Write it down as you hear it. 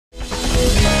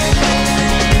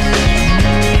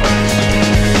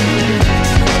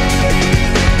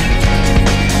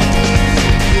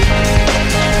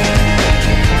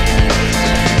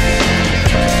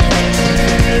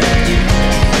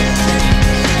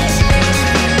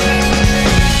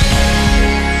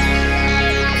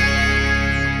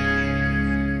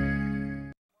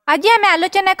आज आम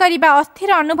आलोचना करबा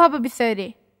अस्थिर अनुभव विषय रे।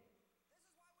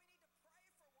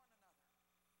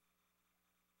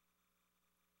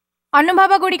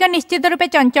 अनुभव गुड़िक निश्चित रूपे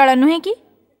चंचल नुहे कि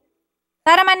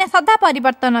तार माने सदा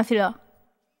परिवर्तनशील।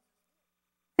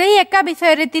 सही एका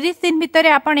विषय रे 30 दिन भितर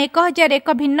आपण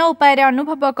 1001 भिन्न उपाय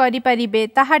अनुभव करें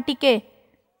ताहा टिके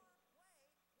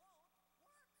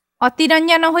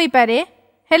अतिरंजन हो पारे।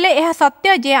 हेले यह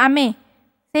सत्य जे आमे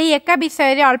सही एका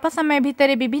विषय रे अल्प समय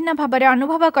भितर विभिन्न भाव में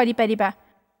अनुभव करिपरिबा।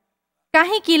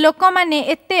 काहेकि लोक माने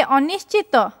एते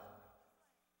अनिश्चित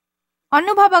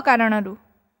अनुभव कारणरू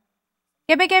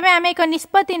केबे केबे आमे एक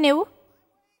निष्पत्ति नेउ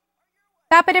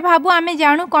तापरे भाबु आमे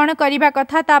जानू कौन करबा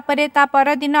कथा तापरे ता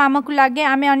परदिन आमकु लागे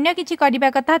आमे अन्य किछि करबा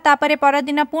कथा तापरे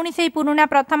परदिन पुणी सेही पुरुणा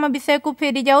प्रथम विषय को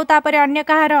फेरी जाऊ तापरे अन्य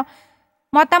कहार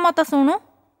मतामत शुणु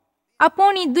आ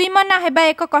पुणी दुई मना हेबा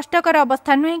एक कष्टकर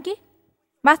अवस्था नुहे कि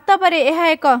वास्तव में यह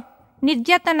एक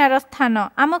निर्यातनार स्थान।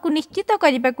 आमको निश्चित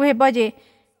करने को हेब जे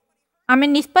आमे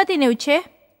निष्पत्ति नेउछे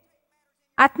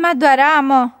आत्मा द्वारा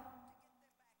आम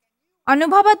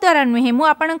अनुभव द्वारा नुहे। मु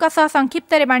आपणक सह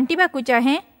संक्षिप्त रे बांटिबा को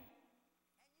चाहे।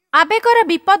 आवेगर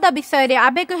विपद विषय रे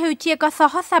आवेग हेउछि एक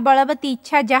सहसा बलवती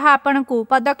इच्छा जहाँ आपणको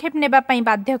पदक्षेप नेबा पई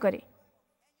बाध्य करे।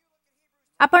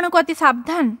 आपणको अति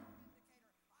सावधान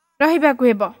रहिबा को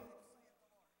हेब।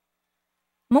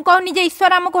 मु कहूनी जे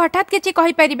ईश्वर आमको हठात किछि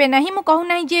कहि परिबे नाही। मु कहू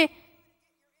नाही जे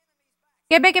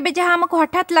केबे केबे जहाँ आमको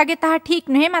हठात लागे ताहा ठीक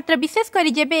नुहे। मात्र विशेष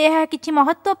करी जेबे यह किछि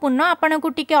महत्वपूर्ण आपणको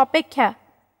टिके अपेक्षा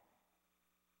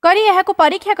करी यह को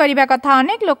परीक्षा करिबा कथा।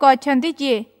 अनेक लोक अछंती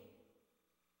जे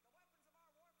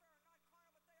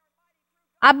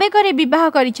आवेगरे विवाह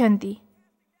करिछंती।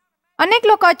 अनेक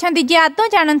लोक अछंती जे आदौ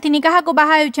जानंतिनी काहा को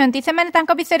बाहा हेउछंती। सेमाने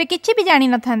तांका विषय किछि भी जानि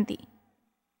नथांती,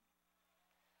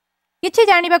 किछि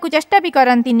जानिबा को चेष्टा भी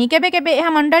करंतिनी। केबे केबे यह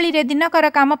मंडली रे दिनकर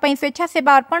काम पई स्वेच्छा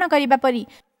सेवा अर्पण करिबा परी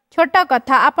छोट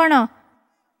कथा आपण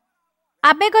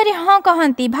आवेगरे हाँ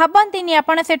कहंती भाबंतिनी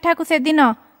आपण सेठा को से दिन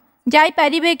जाई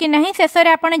परिबे कि नहीं। शेष रे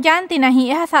आपण जानती नहीं।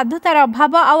 यह साधुतार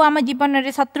अभाव आम जीवन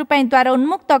रे शत्रु पई द्वार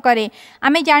उन्मुक्त करे।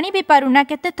 आमे जानि भी पारुना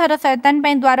केते थर शैतान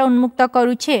पई द्वार उन्मुक्त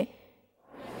करूछे।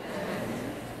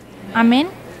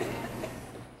 आमेन।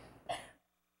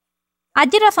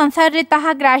 आजिर संसार रे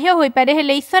ताहा ग्राह्य होई पारे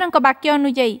हेले ईश्वर वाक्य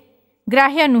अनुଯାयी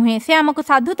ग्राह्य नुहे। से आमको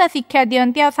साधुता शिक्षा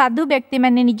दियंती। आ साधु व्यक्ति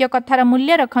माने निज कथार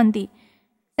मूल्य रखंती।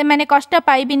 से माने कष्ट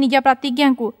पाई भी निज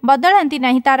प्रतिज्ञा को बदलांती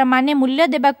नहीं। तार माने मूल्य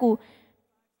देबाकू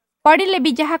पड़िले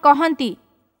भी जहा कहंती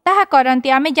ताहा करंती।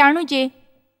 आमे जानू जे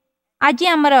आज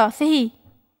आमर सही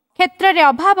क्षेत्र रे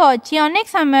अभाव अछि। अनेक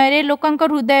समय रे लोकंक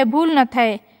हृदय भूल न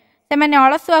थाए। से माने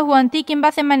अलसुआ हुअंती किंबा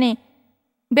से माने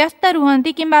व्यस्त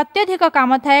रुहंती किंबा अत्यधिक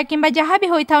काम थाए किंबा जहाँ भी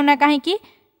होई थाउ ना काहेकि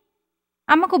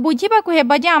आमको बुझीबा को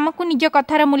हेबो जे आमको निज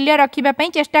कथार मूल्य रखिबा पई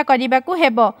चेष्टा करिबा को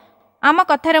हेबो। आम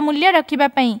कथार मूल्य रखिबा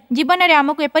पई जीवन रे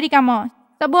आमको एपरि काम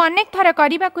सब अनेक थर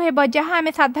करने को हेब जहाँ आम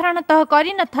साधारणतः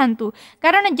करि न थांतु।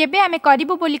 कारण जेबे आमे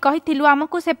करिबु बोली कहिथिलु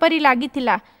आमको सेपरि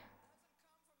लागिथिला।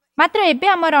 मात्र एबे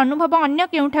आमर अनुभव अन्य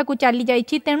केउठा को चली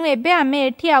जाइछि। तेणु एबे आमे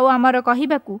एठी आउ आमर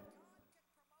कहिबाकू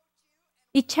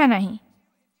इच्छा नहीं।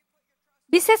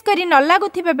 विशेष करी न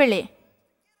लागुथिबा बेले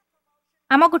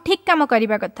आमको ठीक काम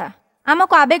करिबा कथा।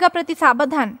 आमको आवेग प्रति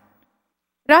सावधान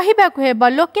रहिबाकू हेब।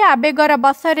 लोके आवेगर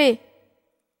बसरे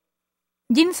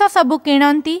जिनस सबु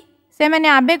किणंती। से माने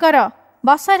आवेगर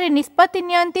बसरे निष्पत्ति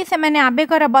नियंती। से माने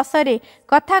आवेगर बसरे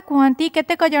कथा कहती।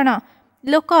 केतेक जन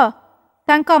लोक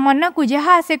तांका मन को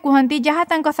जहाँ से कहती जहाँ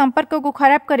तांका संपर्क को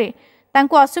खराब करे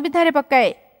तांको असुविधा रे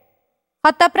पकाए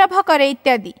हतप्रभ करे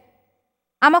इत्यादि।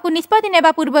 आमको निष्पत्ति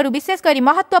नेबा पूर्वरु विशेष करी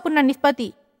महत्वपूर्ण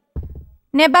निष्पत्ति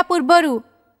नेबा पूर्वरु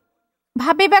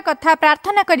भाबिबा कथा,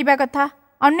 प्रार्थना करिबा कथा,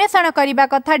 अन्वेषण करिबा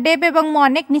कथा। डेब एवं मु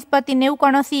अनेक निष्पत्ति नेउ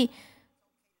कौनसी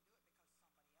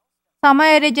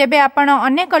समय रे जेबे आपण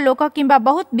अनेक लोक किंबा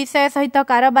बहुत विषय सहित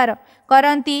कारोबार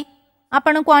करंती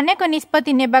आपण को अनेक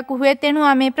निष्पत्ति नेबाकू हुए। तेणु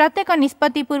आमे प्रत्येक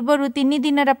निष्पत्ति पूर्वरु 3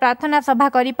 दिन प्रार्थना सभा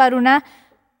करि पारुना।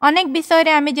 अनेक विषय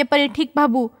रे आमे जेपरि ठीक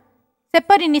भाबू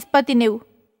सेपरि निष्पत्ति नेउ।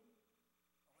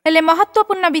 हेले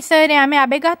महत्वपूर्ण विषय रे आमे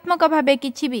आवेगात्मक भावे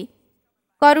किछि भी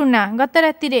करुना। गत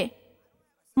राति रे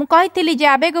मु कहिथिली जे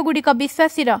आवेग गुड़िक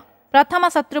विश्वासीर प्रथम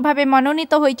शत्रु भावे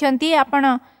मनोनीत होइछंती।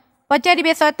 आपण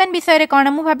पचारे शैतान विषय कौन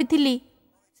मु भाभी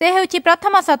से हूँ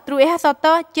प्रथम शत्रु। यह सत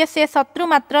जे से शत्रु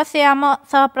मात्र से आम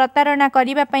सह प्रतारणा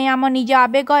करने आम निज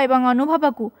आवेग एवं अनुभव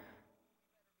को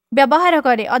व्यवहार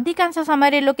करे। अधिकांश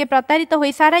समय लोके प्रतारित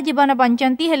हो सारा जीवन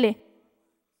बंचती हेले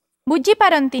बुझी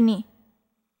पारंतिनी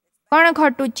कौन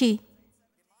घटुची।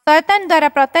 शैतान द्वारा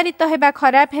प्रतारित हेबा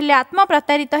खराब हेले आत्म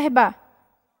प्रतारित हेबा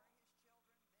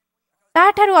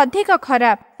ताठारु अधिक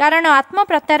खराब। कारण आत्म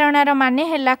प्रतारणार माने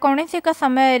हेला कौनसी एक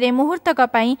समय रे मुहूर्तक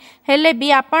पई हेले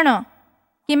भी आपण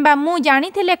किंबा मु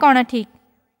जानिथिले कौन ठीक,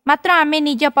 मात्र आमे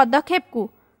निज पदक्षेप को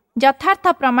यथार्थ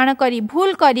प्रमाण करी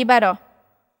भूल करिबार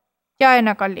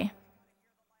चयन कले।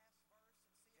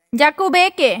 याकूब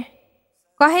 1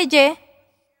 कहे जे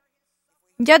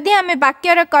जदि आमे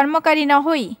वाक्यर कर्मकारी न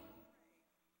होई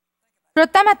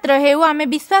श्रोता मात्र हेउ आमे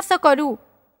विश्वास करू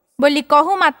बोली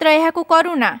कहू मात्र एहाकू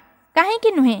करूना,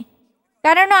 काहेकि नुहे,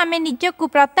 कारण आमे निजकू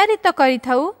प्रतारित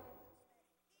करिथाउ।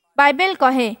 बाइबल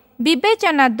कहे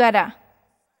विवेचना द्वारा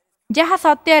जहा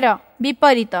सत्यर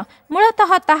विपरीत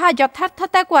मूलतः ताहा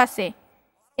यथार्थता को आसे।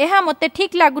 एहा मते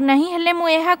ठीक लागू नहीं हेले मु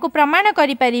एहाकू प्रमाण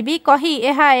करि परिबी कही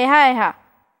एहा एहा एहा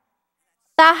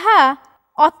ताहा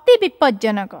अति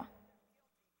विपज्जनक।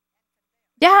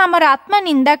 जहा हमर आत्मा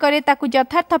निंदा करे ताकू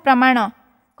यथार्थ प्रमाण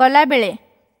कला बेले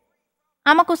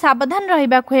आमको सावधान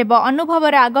रहिबाकू हेबो।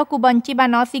 अनुभवर आगकू बंचिबा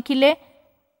न शिखिले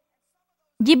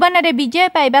जीवन रे विजय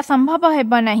पाइबा संभव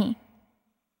हेबो नहीं।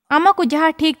 आमको जहा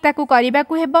ठीक ताकू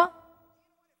करिबाकू हेबो।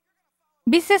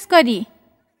 विशेष करी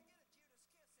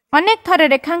अनेक थर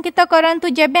रेखांकित करंतु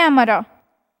जेबे आमर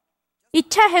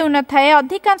इच्छा हेउ न थाए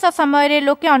अधिकांश समय रे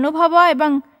लोके अनुभव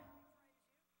एवं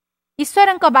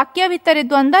ईश्वरंक वाक्य भितर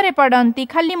द्वंद्व रे पड़ती।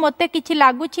 खाली मोते किछि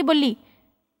लागुछि बोली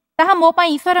ताहा मो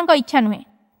पई ईश्वरंक इच्छा नुहे।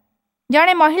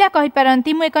 जड़े महिला कहि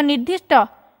पारंती मु एक निर्दिष्ट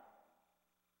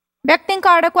व्यक्तिंक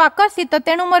आड़क आकर्षित,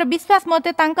 तेणु मोर विश्वास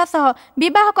मते तांका सह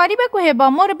विवाह करिबाकू हेबो।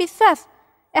 मोर विश्वास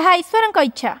एहा ईश्वरंक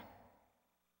इच्छा।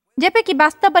 जेपे कि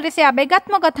वास्तव रे से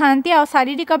आवेगात्मक थांती आ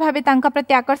शारीरिक भावे तांका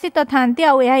प्रति आकर्षित थांती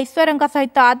आ एहा ईश्वरंक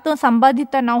सहित आदौ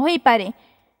संबंधित न होई पारे।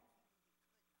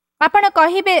 आपण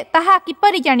कहिबे ताहा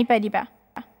किपरि जानि परिबा?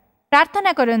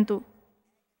 प्रार्थना करंतु।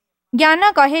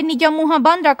 ज्ञान कहे निज मुह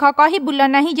बंद रख, कही बुल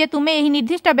नहीं जे तुमे एही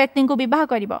निर्दिष्ट व्यक्ति को विवाह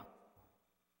करिबो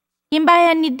किंबा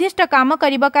यह निर्दिष्ट काम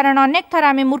करिबो, कारण अनेक थर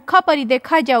आमे मूर्ख परि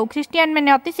देखा जाऊ। ख्रिस्टियन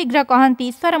मैंने अति शीघ्र कहती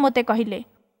ईश्वर मते कहिले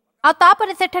आ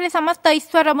तापरे सेठरे समस्त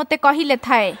ईश्वर मते कहिले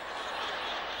थाए।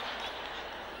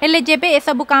 हेले जेबे ए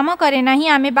सब काम करे नहीं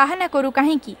आमे बाहाना करू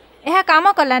काहेकि एहा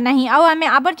काम कला नहीं आउ आमे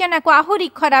आवर्जना को आहुरी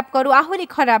खराब करू आहुरी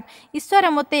खराब। ईश्वर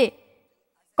मते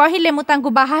कहिले मु तांकु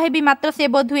बाहा हेबी, मात्र से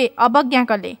बोधुए अवज्ञा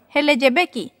कले। हेले जेबे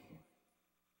कि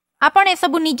आपण ए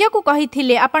सब निजकू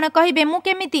कहिथिले आपण कहिबे मु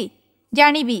केमिति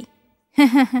जानिबी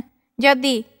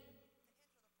जदि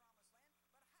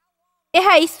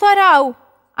एहा ईश्वर आउ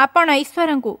आपण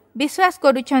ईश्वरंकु विश्वास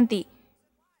करूछंती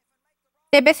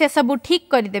तेबे से सब ठीक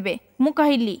कर देबे। मु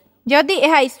कहिली जदि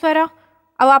एहा ईश्वर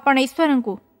आउ आपण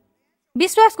ईश्वरंकु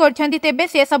विश्वास करूछंती तेबे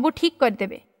से सब ठीक कर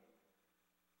देबे।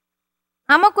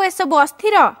 आमको ए सब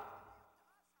अस्थिर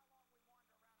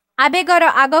आवेगर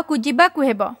आगकू जीवाकू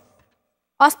हेबो।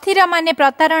 अस्थिर माने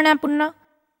प्रतारणापूर्ण,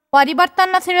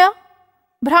 परिवर्तनशील,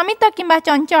 भ्रमित किंबा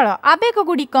चंचल आवेग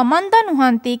गुड़िक मंद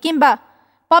नुहंती किंबा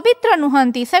पवित्र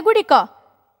नुहंती, सेगुड़िक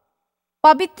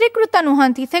पवित्रीकृत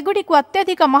नुहंती, सेगुड़िक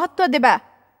अत्यधिक महत्व देबा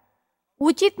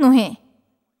उचित नुहे।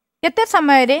 केते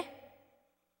समय रे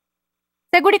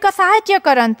सेगुड़िक साहाय्य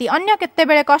करंती, अन्य केते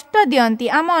बेले कष्ट दियंती।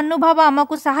 आम अनुभव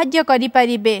आमको साहाय्य करि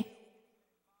परिबे।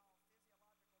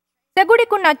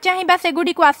 सेगुड़िक न चाहिबा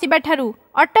सेगुड़िक आसीबा ठारू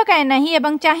अटकाए नहीं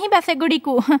एवं चाहिबा सेगुड़िक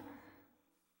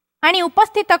आनी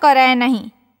उपस्थित कराए नहीं।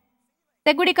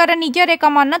 सेगुड़िकर निजर एक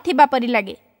मन थिबा परि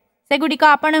लागे। सेगुड़िक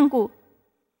आपणंकु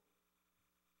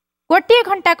गोटे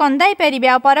घंटा कंदाई परिबे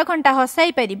आ पर घंटा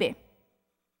हसाई परिबे।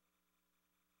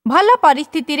 भल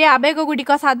परिस्थिति रे आवेग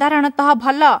गुड़िक साधारणतः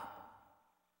भल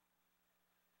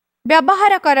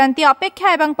व्यवहार करंती।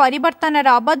 अपेक्षा एवं परिवर्तन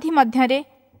अवधि मध्यरे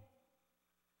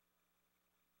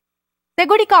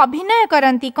सेगुड़िक अभिनय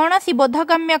करंती। कौनसी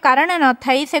बोधगम्य कारण न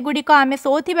थाई सेगुड़िक आमे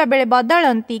सोथिबा बेले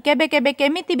बदलंती। केबे केबे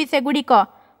केमिति भी सेगुड़िक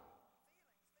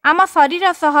आम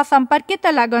शरीर सह संपर्कित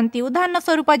लागंती। उदाहरण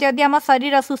स्वरूप जदि आम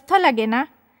शरीर सुस्थ लगे ना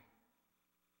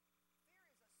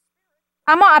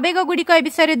आम आवेग गुड़िक ए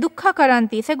विषय दुख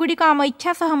करंती। सेगुड़िक आम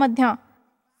इच्छा सह मध्य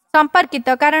संपर्कित,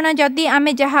 कारण जदि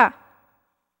आमे जहा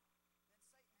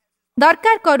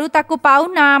दरकार करू ताकू पाऊ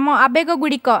ना आम आवेग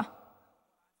गुड़िक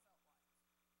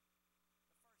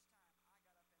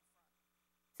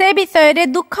से विषय रे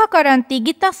दुख करंती।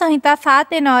 गीत संहिता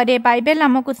 7:9 रे बाइबल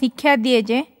हमको शिक्षा दिए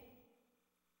जे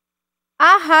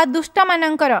आहा दुष्ट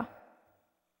मानंकर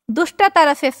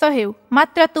दुष्टतार शेष हेउ,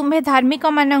 मात्र तुम्हे धार्मिक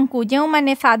मानंकु जेउ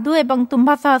माने साधु एवं तुम्भ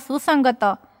सह सुसंगत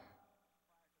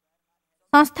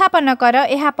संस्थापन कर।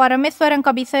 एहा परमेश्वरंक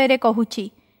विषय रे कहूची,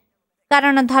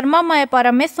 कारण धर्ममय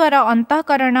परमेश्वर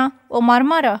अंतःकरण और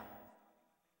मर्मर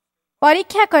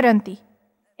परीक्षा करंती।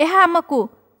 एहा हमकु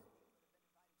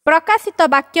प्रकाशित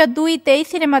वाक्य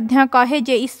 2:23 रे मध्य कहे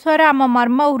जे ईश्वर आम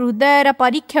मर्म और हृदयर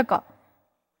परीक्षक।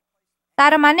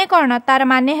 तार माने कौन? तार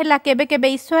माने हेला केबे केबे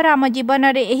ईश्वर आम जीवन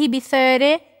रे एही विषय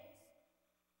रे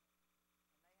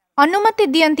अनुमति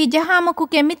दियंती जहाँ आमको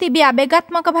केमिति भी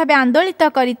आवेगात्मक भाव आंदोलित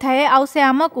करिथाए आउ से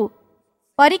आमको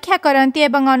परीक्षा करती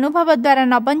एवं अनुभव द्वारा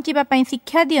न बंचिबा पई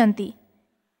शिक्षा दियंती।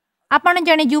 आपण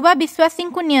जने युवा विश्वासी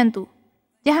को नियंतु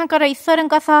जहाँकर ईश्वर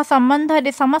सह संबंध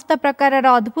रे समस्त प्रकार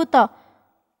अद्भुत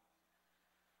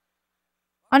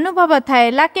अनुभव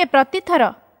थाए लाके प्रतिथर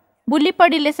बुली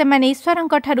पड़िले से माने ईश्वर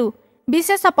ठारू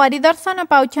विशेष परिदर्शन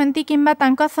पाउछंती किंबा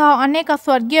तांका सह अनेक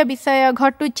स्वर्गीय विषय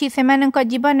घटुछि सेमानक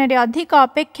जीवन रे अधिक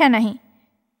अपेक्षा नहीं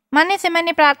माने से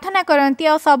माने प्रार्थना करती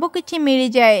और सब किछि मिल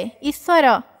जाए ईश्वर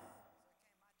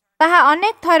ताहा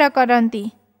अनेक थर करती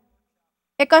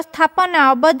एक स्थापना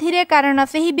अवधि रे कारण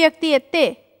सही व्यक्ति एते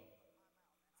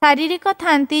शारीरिक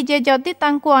थांती जे जदि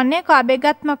तांको अनेक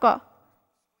आवेगात्मक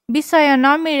विषय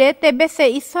न मिले तेबे से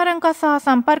ईश्वर सह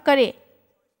संपर्क रे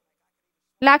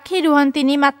लाखी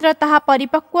रुहंतिनी मात्र ताहा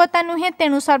परिपक्वता नुहे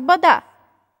तेणु सर्वदा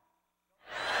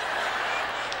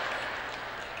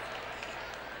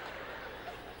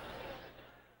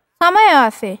समय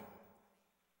आसे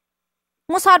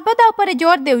मु सर्वदा ऊपर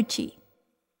जोर देउछि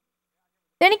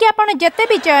तेणिक आपण जेते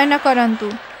भी चयन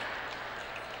करंतु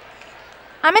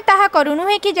आमे ताहा करू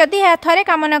नुहे कि जदि यह थरे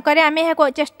काम न करे आमे यह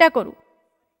चेष्टा करू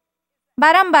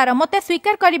बारंबार मते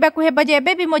स्वीकार करने को हेब जे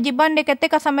एबे भी मो जीवन रे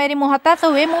केतेक समय रे मु हताश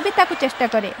हुए मु भी ताकू चेष्टा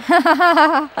करे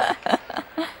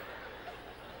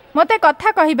मते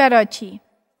कथा कहिबार अछि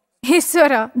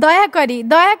ईश्वर दया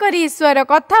करी ईश्वर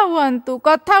कथा हुअंतु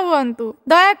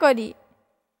दया करी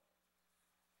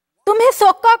तुम्हें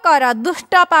शोक कर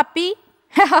दुष्ट पापी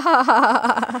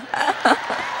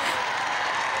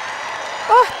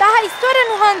ओह ताहा ईश्वर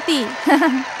नुहंती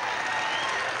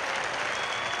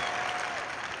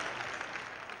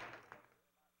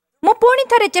मु पुणी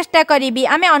थरे चेष्टा करी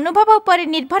आमे अनुभव उपर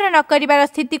निर्भर न करिवार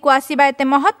स्थिति को आसीबा एते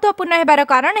महत्वपूर्ण हेबार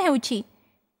कारण हेउछि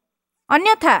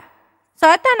अन्यथा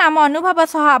शैतान आम अनुभव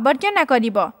सह आवर्जना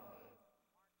करिब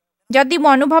जदि मु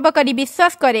अनुभव करी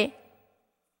विश्वास करे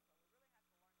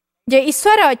जे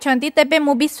ईश्वर अछंती तेबे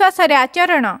मु विश्वास रे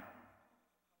आचरण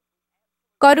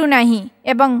करू नाही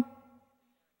एवं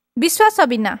विश्वास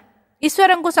बिना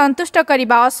ईश्वर को संतुष्ट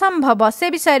करिबा असंभव से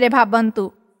विषय रे भाबंतु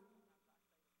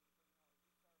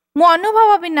मु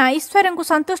अनुभव बिना ईश्वर को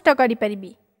संतुष्ट करि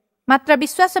परिबी मात्र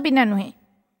विश्वास बिना नुहे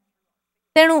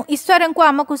तेणु ईश्वर को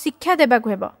आमको शिक्षा देबाकु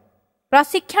हेब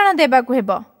प्रशिक्षण देबाकु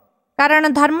हेब कारण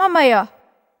धर्ममय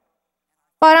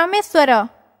परमेश्वर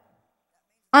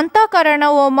अंतःकरण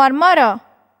ओ मर्मर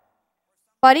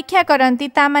परीक्षा करंती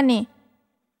ता माने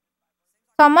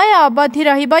समय अवधि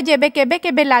रहिब जेबे केबे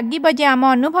केबे लागिब जे आम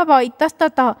अनुभव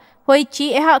इतस्तत होइछि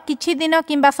एहा किछि दिन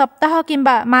किंबा सप्ताह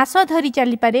किंबा मास धरि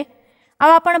चली पारे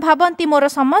आपण भावंती मोर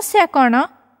समस्या कौन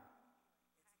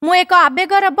मु एक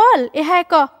आवेगर बल यह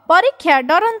एक परीक्षा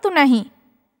डरंतु नहीं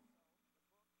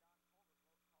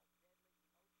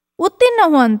उत्तीर्ण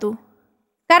हुअंतु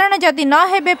कारण जदि न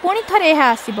हेबे पुणी थरे यह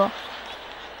आसीबो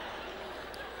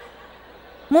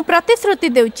मु प्रतिश्रुति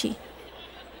देउछि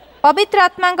पवित्र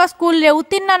आत्मा स्कूल रे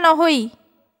उत्तीर्ण न होई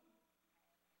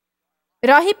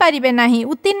रही पारिबे नाही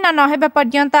उत्तीर्ण न हेबा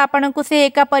पर्यंत आपण को से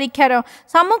एका परीक्षार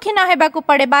सम्मुखीन हेबाकू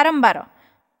पड़े बारंबार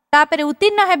तापरे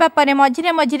उत्तीर्ण हेबा परे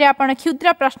मझिरे मझिरे आपण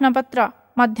क्षुद्र प्रश्नपत्र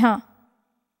मध्य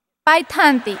पाई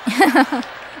थांती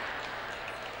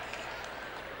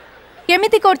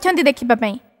केमिति करछंती देखिबा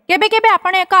पई केबे केबे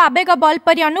आपण एक आवेग बल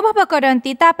परि अनुभव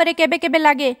करंती तापरे केबे केबे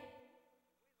लागे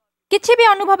किछि भी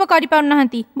अनुभव करि पाउ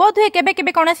नहंती बोध हुए केबे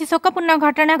केबे कोनोसी शोकपूर्ण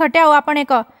घटना घटे आ आपण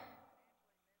एक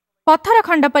पत्थर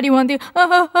खंड परि हुअंती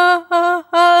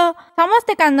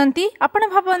समस्ते कांदंती आपण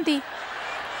भाबंती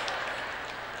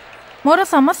मोर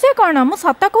समस्या कौन मु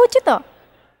सत कहूछि तो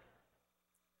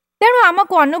तेणु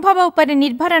आमको अनुभव उपर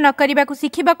निर्भर न करने को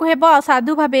शिखिबाकू हेब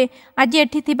साधु भावे आज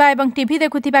एठी थिबा एवं टीवी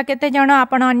देखुथिबा केते जण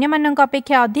आपण अन्य मानक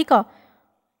अपेक्षा अधिक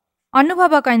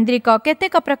अनुभव केन्द्रिक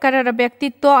केतेक प्रकार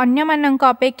व्यक्तित्व अन्य मानक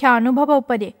अपेक्षा अनुभव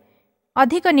उपरे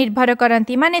अधिक निर्भर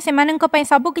करती माने सेमानंक पई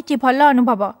सब किछि भल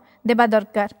अनुभव देबा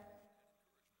दरकार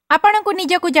आपण को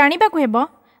निजको जानिबा को हेब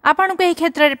आपण को एही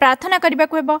क्षेत्र रे प्रार्थना करबा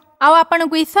को हेब आ आपण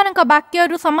को ईश्वरक वाक्य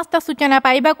रु समस्त सूचना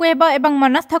पाइबा को हेब एवं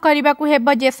मनस्थ करबा को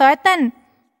हेब जे शैतान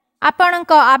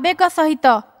आपणक आवेग सहित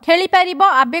खेली पारिबो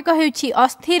आवेग हेउछि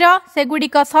अस्थिर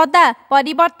सेगुड़िक सदा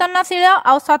परिवर्तनशील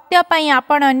आ सत्य पई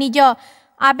आपण निज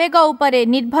आवेग उपरे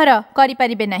निर्भर करि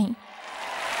पारिबे नाही।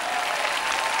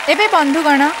 एबे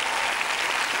बंधुगण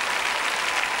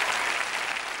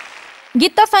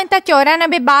गीत संहिता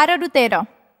 94:12-13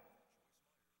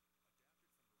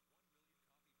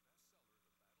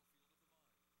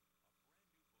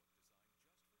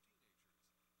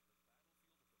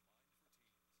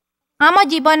 आम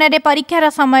जीवन रे परीक्षार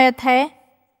समय थाए।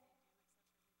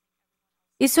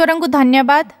 ईश्वर को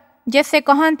धन्यवाद जे से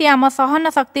कहती आम सहन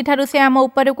शक्ति ठारू से आम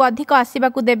उपरକୁ अधिक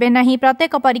आसवाक देवे नहीं।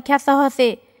 प्रत्येक परीक्षा सह से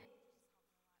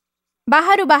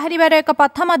बाहर बाहर एक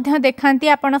पथ मध्य देखाती।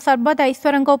 आपण सर्वदा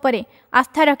ईश्वर उपरे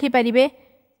आस्था रखिपारे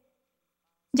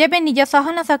जेबे निज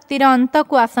सहन शक्तिर अंत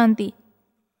को आसती।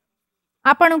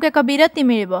 आपण को एक विरति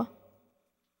मिल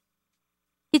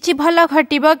किछि भल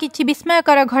घटिबो किछि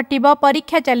विस्मयकर घटिबो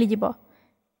परीक्षा चलीजिबो।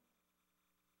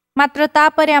 मात्र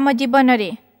तापरे आम जीवन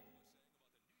रे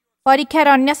परीक्षार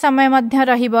अन्य समय मध्य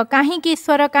रहिबो। काहींकि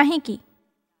ईश्वर काहींकि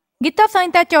गीत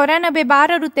संहिता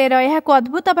 94:12-13 एहाको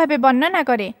अद्भुत भावे वर्णना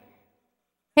करे।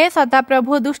 हे सदा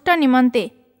प्रभु दुष्ट निमंते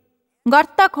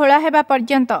गर्त खोला हेबा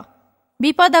पर्यंत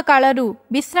विपद कालरू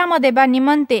विश्राम देबा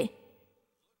निमंते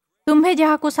तुम्भे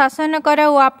जहाकू शासन कर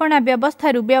ओ आपणा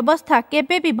व्यवस्था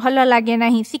केबे भी भल लागे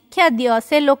नहीं। शिक्षा दियो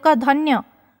से लोक धन्य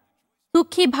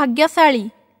सुखी भाग्यशाली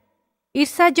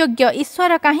ईर्षायोग्य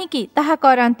ईश्वर काहींकि ताहा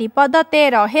करंती। पद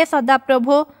 13 हे सदा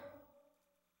प्रभु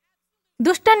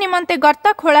दुष्ट निमंते गर्त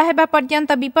खोला हेबा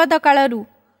पर्यंत विपद कालरू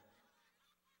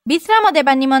विश्राम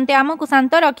देबा निमंते आमको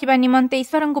शांत रखिबा निमंते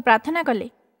ईश्वर को प्रार्थना कले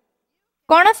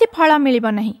कौनसी फल मिलिब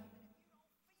नहीं।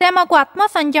 से आमको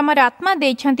आत्मसंयमर आत्मा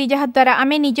देइछंती जहाद्वारा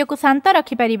आमे निजको शांत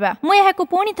रखिपारिबा। मु एहाकु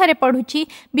पुणी थरे पढ़ुछि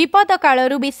विपद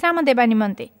कालरू विश्राम देबा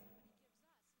निमंते।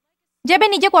 जेबे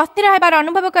निजको अस्थिर हेबार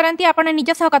अनुभव करंती आपण निज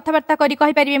सह कथबार्ता करी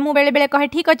कहि परिबे मु बेले बेले कहे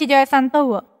ठीक अछि जय शांत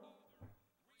हुओ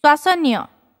श्वास नियो।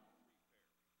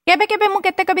 केबे केबे मु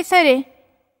केतेक विषय रे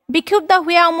विक्षुब्ध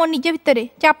हुए आ मो निज भितरे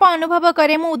चाप अनुभव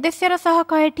करे। मु उद्देश्यर सह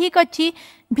कहे ठीक अछि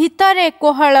भितरे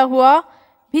कोहल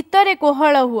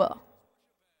हुओ।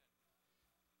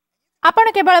 आपण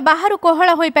केवल बाहर कोहल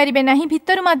होई परिबे नहीं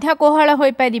भितर मध्य कोहल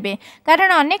होई परिबे।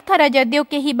 कारण अनेक थर जदियो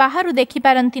केही बाहर देखि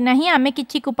पारंती नहीं आमे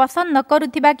किछि को पसंद न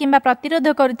करुथिबा किंबा प्रतिरोध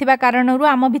करुथिबा कारणरू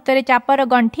आम भितरे चापर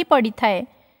गंठी पड़ी थाए।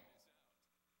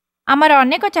 आमर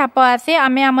अनेक चाप आसे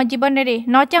आमे आम जीवन रे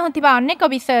न चाहुथिबा अनेक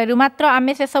विषय मात्र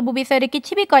आमे से सब विषय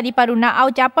किछि भी करि पारुना। आउ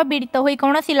चाप पीड़ित होई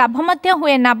कौनसी लाभ मध्य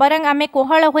हुए ना। बरंग आमे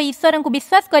कोहल होई ईश्वर को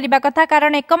विश्वास करिबा कथा।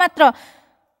 कारण एकमात्र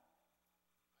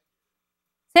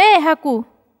से एहाकू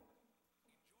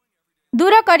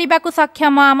दूर करने को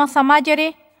सक्षम। आम समाज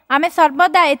रे आमे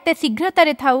सर्वदा एते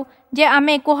शीघ्रतारे थाउ जे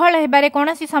आमे कोहल हेबारे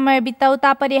कौनसी समय बिताऊ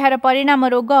तापर यार परिणाम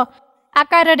रोग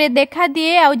आकार रे देखा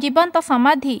दिए। आउ जीवंत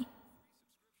समाधि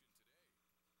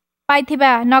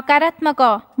पाइथिबा नकारात्मक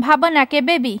भावना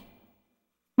केबे भी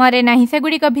मरे नहीं।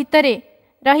 सेगुड़िक भितरे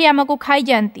रही आमको खाई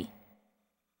जाती।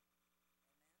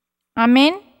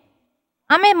 आमेन।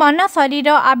 आमे मन शरीर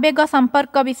आवेग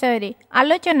संपर्क विषय रे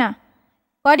आलोचना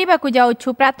करने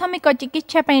जाऊँ। प्राथमिक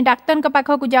चिकित्सा पई डाक्तर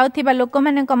पाखक जाउथिबा लोक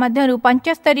मानक मध्यरु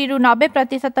 75 रु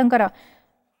 90%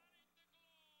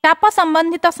 चाप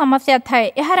संबंधित समस्या थाए।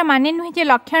 यार माने नुहे जे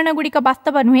लक्षण गुड़िक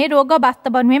वास्तव नुहे रोग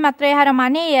वास्तव नुहे। मात्र यार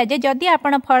माने या जे जदि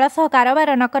आपण फल सह कारोबार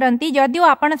न करंती जदिओ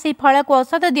आपण से फल को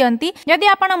औषध दियंती जदि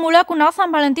आपण मूल को न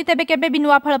संभालती तेबे केबे भी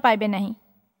नुआ फल पाइबे नहीं।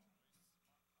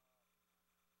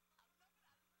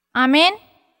 आमेन।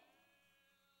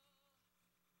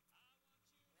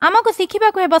 आमको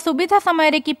शिखिबाकु हेबा सुविधा समय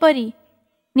रे किपरि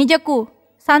निजकु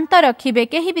शांत रखिबे।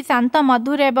 केही भी शांत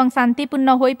मधुर एवं शांतिपूर्ण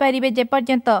होई परिबे जे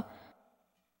पर्यंत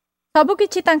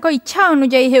सबकिछि तांको इच्छा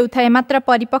अनुଯାयी हेउथाय। मात्र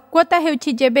परिपक्वता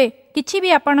हेउछि जेबे किछि भी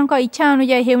आपणक इच्छा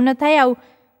अनुଯାयी हेउनथाय। आउ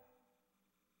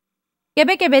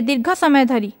केबे केबे दीर्घ समय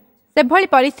धरी से भली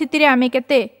परिस्थिति रे आमे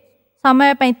केते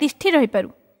समय पई तिष्ठि रहि पारु।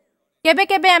 केबे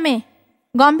केबे आमे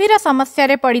गंभीर समस्या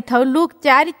रे पड़ी थाउ। लूक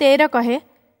 4:13 कहे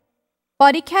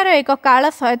परीक्षार एक काल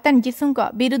शयतान जीशुंक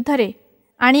विरुद्ध रे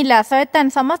आनिला। शयतान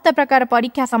समस्त प्रकार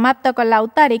परीक्षा समाप्त कला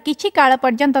उतारे किछि काल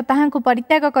पर्यंत ताहांकु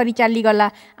परित्याग करी चली गला।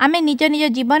 आमे निज निज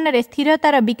जीवन रे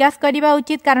स्थिरतार विकास करिबा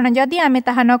उचित। कारण जदि आमे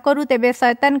ताहा न करू तेबे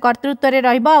शयतान कर्तृत्व रे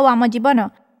रहइबो आ आम जीवन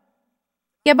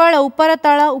केवल ऊपर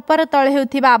तळ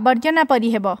हेउथिबा आवर्जना परि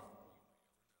हेबो।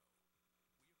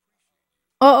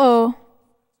 ओ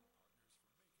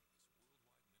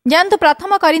जानतु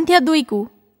प्रथम करिन्थिया 2 को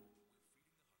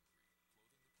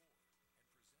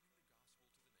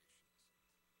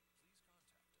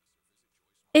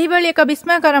एहिभଳି एक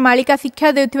विस्मयकर मालिका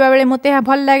शिक्षा देउथिबा बेले मते यह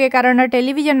भल लागे। कारण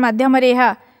टेलीविजन माध्यम रे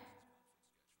यह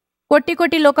कोटी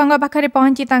कोटी लोकंग पाखरे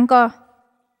पहुंची तांको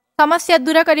समस्या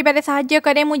दूर करिबारे सहाय्य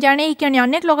करे। मु जाने कि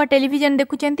अनेक लोक टेलीविजन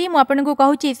देखुचंती। मु आपनको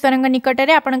कहूची ईश्वरंग निकट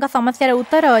रे आपनका समस्यार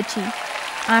उत्तर अछि।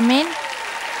 आमेन।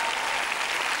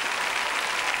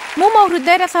 मु मो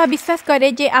हृदय सह विश्वास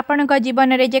करे जे आपनका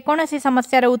जीवन रे जे कोनोसी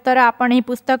समस्यार उत्तर आपण ही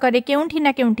पुस्तक रे केउंठी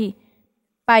ना केउंठी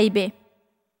पाइबे।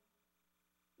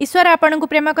 ईश्वर आपण को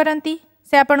प्रेम करती।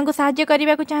 से आपण को साहाय्य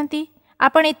करने को चाहती।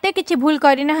 आपण एते किछि भूल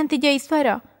करि नाहंती जे ईश्वर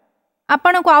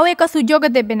आपण को आउ एक सुजोग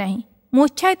देबे नहीं। ମୁଁ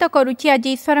ଉତ୍ସାହିତ କରୁଛି ଆଜି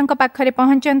ଈଶ୍ୱରଙ୍କ ପାଖରେ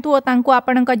ପହଞ୍ଚନ୍ତୁ ଓ ତାଙ୍କୁ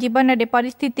ଆପଣଙ୍କ ଜୀବନରେ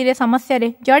ପରିସ୍ଥିତିରେ ସମସ୍ୟାରେ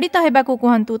ଜଡ଼ିତ ହେବାକୁ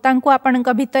କୁହନ୍ତୁ। ତାଙ୍କୁ ଆପଣଙ୍କ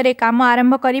ଭିତରେ କାମ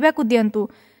ଆରମ୍ଭ କରିବାକୁ ଦିଅନ୍ତୁ।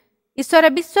 ଈଶ୍ୱର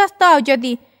ବିଶ୍ୱସ୍ତ, ଆଉ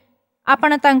ଯଦି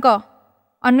ଆପଣ ତାଙ୍କ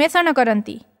ଅନ୍ୱେଷଣ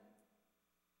କରନ୍ତି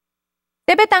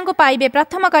ତେବେ ତାଙ୍କୁ ପାଇବେ।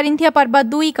 ପ୍ରଥମ କରିନ୍ଥିୟ ପର୍ବ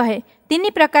 2 କହେ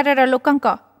 3 ପ୍ରକାରର ଲୋକଙ୍କ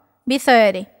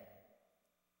ବିଷୟରେ।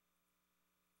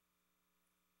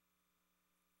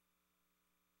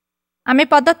 ଆମେ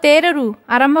ପଦ 13ରୁ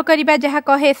ଆରମ୍ଭ କରିବା, ଯାହା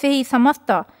କହେ ସେହି ସମସ୍ତ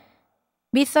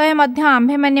ବିଷୟ ମଧ୍ୟ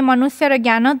ଆମ୍ଭେମାନେ ମନୁଷ୍ୟର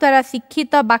ଜ୍ଞାନ ଦ୍ୱାରା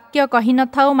ଶିକ୍ଷିତ ବାକ୍ୟ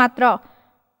କହିନଥାଉ, ମାତ୍ର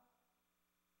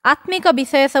ଆତ୍ମିକ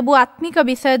ବିଷୟ ସବୁ ଆତ୍ମିକ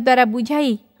ବିଷୟ ଦ୍ୱାରା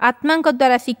ବୁଝାଇ ଆତ୍ମାଙ୍କ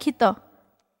ଦ୍ୱାରା ଶିକ୍ଷିତ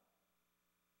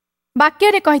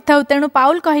ବାକ୍ୟରେ କହିଥାଉ। ତେଣୁ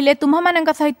ପାଉଲ କହିଲେ, ତୁମମାନଙ୍କ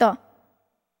ସହିତ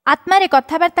ଆତ୍ମାରେ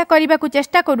କଥାବାର୍ତ୍ତା କରିବାକୁ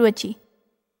ଚେଷ୍ଟା କରୁଅଛି,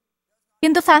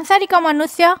 କିନ୍ତୁ ସାଂସାରିକ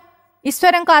ମନୁଷ୍ୟ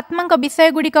ଈଶ୍ୱରଙ୍କ ଆତ୍ମାଙ୍କ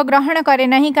ବିଷୟଗୁଡ଼ିକ ଗ୍ରହଣ କରେ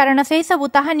ନାହିଁ, କାରଣ ସେହିସବୁ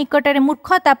ତାହା ନିକଟରେ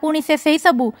ମୂର୍ଖତା, ପୁଣି ସେ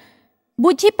ସେହିସବୁ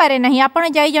ବୁଝିପାରେ ନାହିଁ। ଆପଣ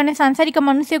ଯାଇ ଜଣେ ସାଂସାରିକ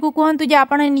ମନୁଷ୍ୟକୁ କୁହନ୍ତୁ ଯେ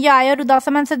ଆପଣ ନିଜ ଆୟରୁ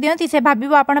 10 ଦିଅନ୍ତି, ସେ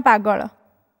ଭାବିବ ଆପଣ ପାଗଳ।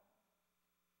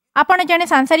 ଆପଣ ଜଣେ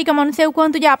ସାଂସାରିକ ମନୁଷ୍ୟକୁ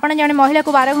କୁହନ୍ତୁ ଯେ ଆପଣ ଜଣେ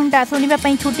ମହିଳାକୁ 12 ଘଣ୍ଟା ଶୁଣିବା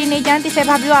ପାଇଁ ଛୁଟି ନେଇଯାଆନ୍ତି, ସେ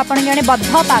ଭାବିବ ଆପଣ ଜଣେ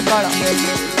ବଦ୍ଧ ପାଗଳ।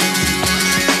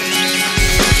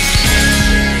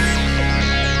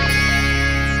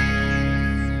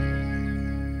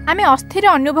 ଆମେ ଅସ୍ଥିର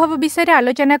ଅନୁଭବ ବିଷୟରେ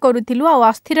ଆଲୋଚନା କରୁଥିଲୁ, ଆଉ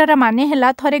ଅସ୍ଥିରର ମାନେ ହେଲା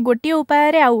ଥରେ ଗୋଟିଏ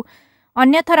ଉପାୟରେ ଆଉ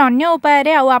ଅନ୍ୟଥର ଅନ୍ୟ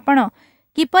ଉପାୟରେ, ଆଉ ଆପଣ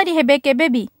କିପରି ହେବେ କେବେ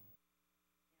ବି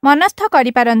ମନସ୍ଥ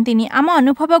କରିପାରନ୍ତିନି। ଆମ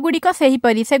ଅନୁଭବଗୁଡ଼ିକ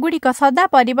ସେହିପରି, ସେଗୁଡ଼ିକ ସଦା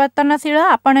ପରିବର୍ତ୍ତନଶୀଳ।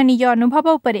 ଆପଣ ନିଜ ଅନୁଭବ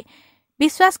ଉପରେ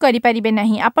ବିଶ୍ୱାସ କରିପାରିବେ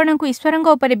ନାହିଁ। ଆପଣଙ୍କୁ ଈଶ୍ୱରଙ୍କ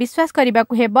ଉପରେ ବିଶ୍ୱାସ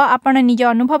କରିବାକୁ ହେବ। ଆପଣ ନିଜ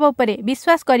ଅନୁଭବ ଉପରେ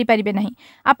ବିଶ୍ୱାସ କରିପାରିବେ ନାହିଁ।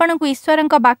 ଆପଣଙ୍କୁ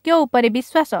ଈଶ୍ୱରଙ୍କ ବାକ୍ୟ ଉପରେ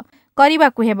ବିଶ୍ୱାସ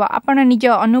କରିବାକୁ ହେବ। ଆପଣ ନିଜ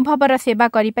ଅନୁଭବର ସେବା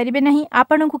କରିପାରିବେ ନାହିଁ।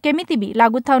 ଆପଣଙ୍କୁ କେମିତି ବି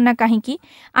ଲାଗୁଥାଉ ନା କାହିଁକି,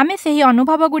 ଆମେ ସେହି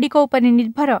ଅନୁଭବଗୁଡ଼ିକ ଉପରେ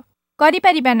ନିର୍ଭର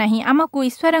କରିପାରିବା ନାହିଁ। ଆମକୁ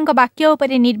ଈଶ୍ୱରଙ୍କ ବାକ୍ୟ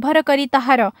ଉପରେ ନିର୍ଭର କରି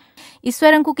ତାହାର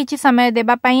ଈଶ୍ୱରଙ୍କୁ କିଛି ସମୟ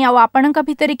ଦେବା ପାଇଁ ଆଉ ଆପଣଙ୍କ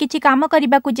ଭିତରେ କିଛି କାମ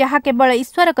କରିବାକୁ, ଯାହା କେବଳ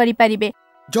ଈଶ୍ୱର କରିପାରିବେ।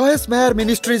 ଜୟସ୍ ମେୟର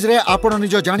ମିନିଷ୍ଟ୍ରିଜ୍ ରେ ଆପଣ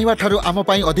ନିଜ ଜାଣିବା ଠାରୁ ଆମ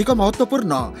ପାଇଁ ଅଧିକ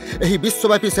ମହତ୍ୱପୂର୍ଣ୍ଣ ଏହି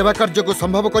ବିଶ୍ୱବ୍ୟାପୀ ସେବା କାର୍ଯ୍ୟକୁ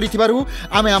ସମ୍ଭବ କରିଥିବାରୁ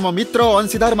ଆମେ ଆମ ମିତ୍ର ଓ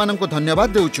ଅଂଶୀଦାରମାନଙ୍କୁ ଧନ୍ୟବାଦ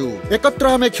ଦେଉଛୁ। ଏକତ୍ର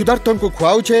ଆମେ କ୍ଷୁଧାର୍ତ୍ତଙ୍କୁ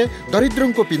ଖୁଆଉଛେ,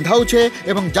 ଦରିଦ୍ରଙ୍କୁ ପିନ୍ଧାଉଛେ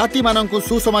ଏବଂ ଜାତିମାନଙ୍କୁ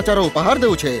ସୁସମାଚାର ଉପହାର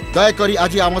ଦେଉଛେ। ଦୟାକରି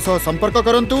ଆଜି ଆମ ସହ ସମ୍ପର୍କ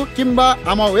କରନ୍ତୁ କିମ୍ବା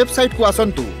ଆମ ୱେବସାଇଟ୍କୁ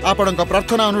ଆସନ୍ତୁ। ଆପଣଙ୍କ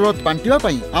ପ୍ରାର୍ଥନା ଅନୁରୋଧ ବାଣ୍ଟିବା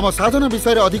ପାଇଁ, ଆମ ସାଧନ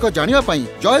ବିଷୟରେ ଅଧିକ ଜାଣିବା ପାଇଁ,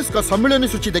 ଜୟସ୍ଙ୍କ ସମ୍ମିଳନୀ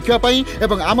ସୂଚୀ ଦେଖିବା ପାଇଁ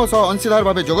ଏବଂ ଆମ ସହ ଅଂଶୀଦାର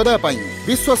ଭାବେ ଯୋଗଦେବା ପାଇଁ।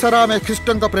 ବିଶ୍ୱସାରା ଆମେ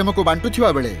ଖ୍ରୀଷ୍ଟଙ୍କ ପ୍ରେମକୁ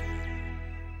ବାଣ୍ଟୁଥିବା ବେଳେ